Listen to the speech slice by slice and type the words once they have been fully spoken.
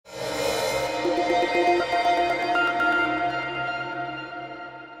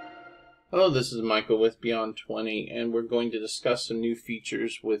Hello, this is Michael with Beyond 20, and we're going to discuss some new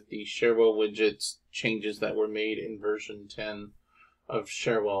features with the Cherwell widgets changes that were made in version 10 of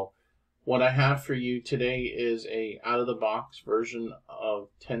Cherwell. What I have for you today is a out-of-the-box version of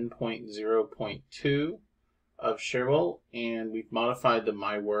 10.0.2 of Cherwell, and we've modified the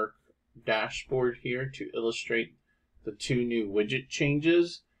My Work dashboard here to illustrate the two new widget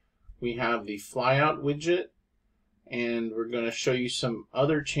changes. We have the Flyout widget, and we're going to show you some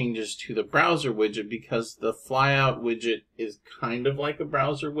other changes to the browser widget because the Flyout widget is kind of like a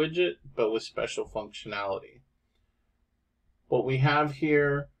browser widget, but with special functionality. What we have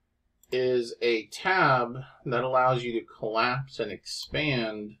here is a tab that allows you to collapse and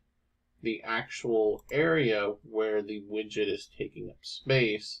expand the actual area where the widget is taking up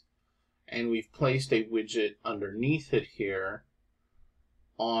space. And we've placed a widget underneath it here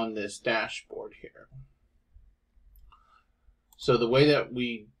on this dashboard here. So the way that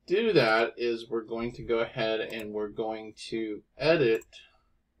we do that is we're going to go ahead and we're going to edit,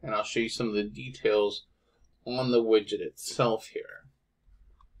 and I'll show you some of the details on the widget itself here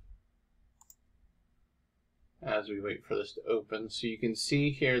as we wait for this to open. So you can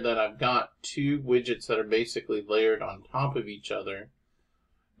see here that I've got two widgets that are basically layered on top of each other.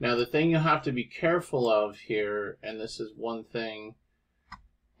 Now the thing you'll have to be careful of here, and this is one thing,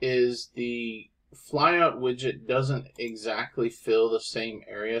 is the Flyout widget doesn't exactly fill the same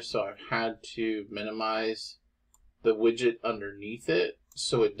area, so I've had to minimize the widget underneath it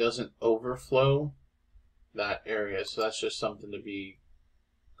so it doesn't overflow that area. So that's just something to be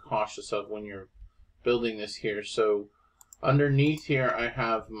cautious of when you're building this here. So underneath here I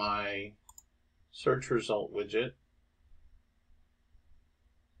have my search result widget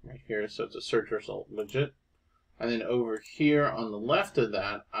right here, so it's a search result widget. And then over here on the left of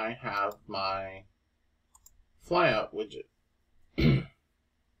that, I have my Flyout widget.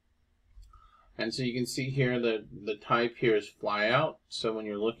 And so you can see here that the type here is Flyout. So when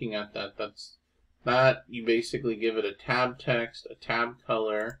you're looking at that, you basically give it a tab text, a tab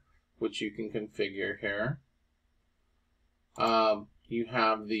color, which you can configure here. You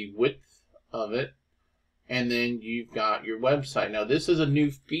have the width of it, and then you've got your website. Now this is a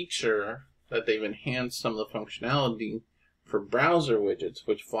new feature that they've enhanced some of the functionality for browser widgets,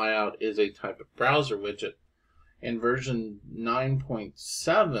 which Flyout is a type of browser widget. In version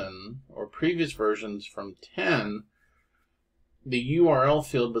 9.7, or previous versions from 10, the URL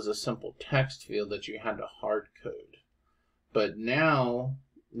field was a simple text field that you had to hard code. But now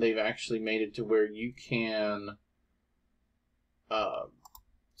they've actually made it to where you can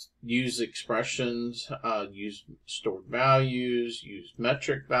use expressions, use stored values, use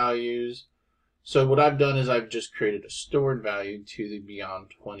metric values. So what I've done is I've just created a stored value to the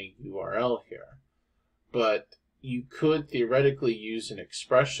Beyond 20 URL here. But you could theoretically use an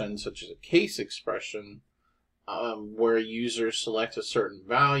expression, such as a case expression, where a user selects a certain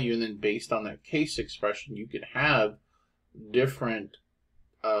value, and then based on that case expression, you could have different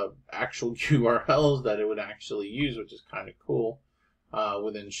actual URLs that it would actually use, which is kind of cool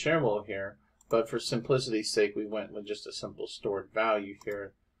within Cherwell here. But for simplicity's sake, we went with just a simple stored value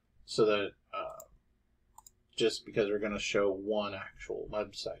here, so that just because we're going to show one actual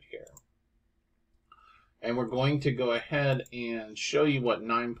website here. And we're going to go ahead and show you what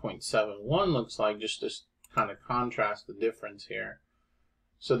 9.71 looks like, just to kind of contrast the difference here.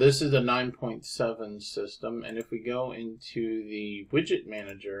 So this is a 9.7 system, and if we go into the widget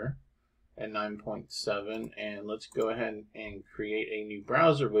manager at 9.7, and let's go ahead and create a new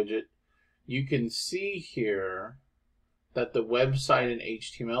browser widget, you can see here that the website and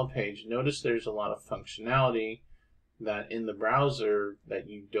HTML page, notice there's a lot of functionality that in the browser that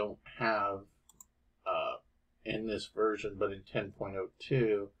you don't have in this version, but in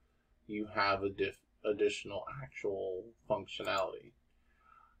 10.02 you have additional actual functionality.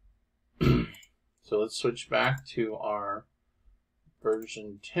 So let's switch back to our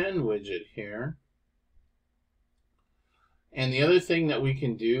version 10 widget here. And the other thing that we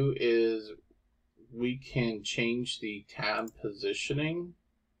can do is we can change the tab positioning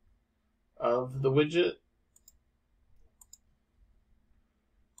of the widget.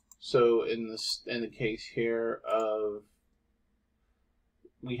 So in the case here of,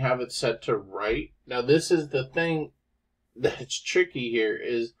 we have it set to right. Now this is the thing that's tricky here,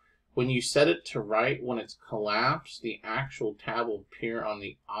 is when you set it to right, when it's collapsed, the actual tab will appear on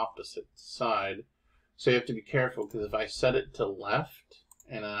the opposite side. So you have to be careful, because if I set it to left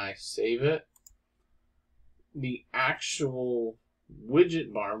and then I save it, the actual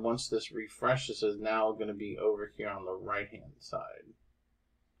widget bar, once this refreshes, is now going to be over here on the right hand side.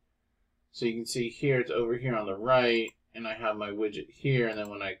 So you can see here it's over here on the right, and I have my widget here, and then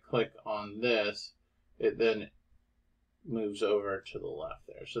when I click on this, it then moves over to the left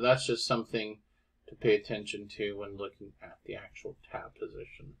there. So that's just something to pay attention to when looking at the actual tab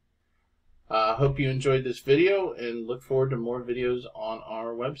position. Hope you enjoyed this video, and look forward to more videos on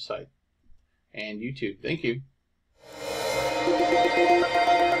our website and YouTube. Thank you.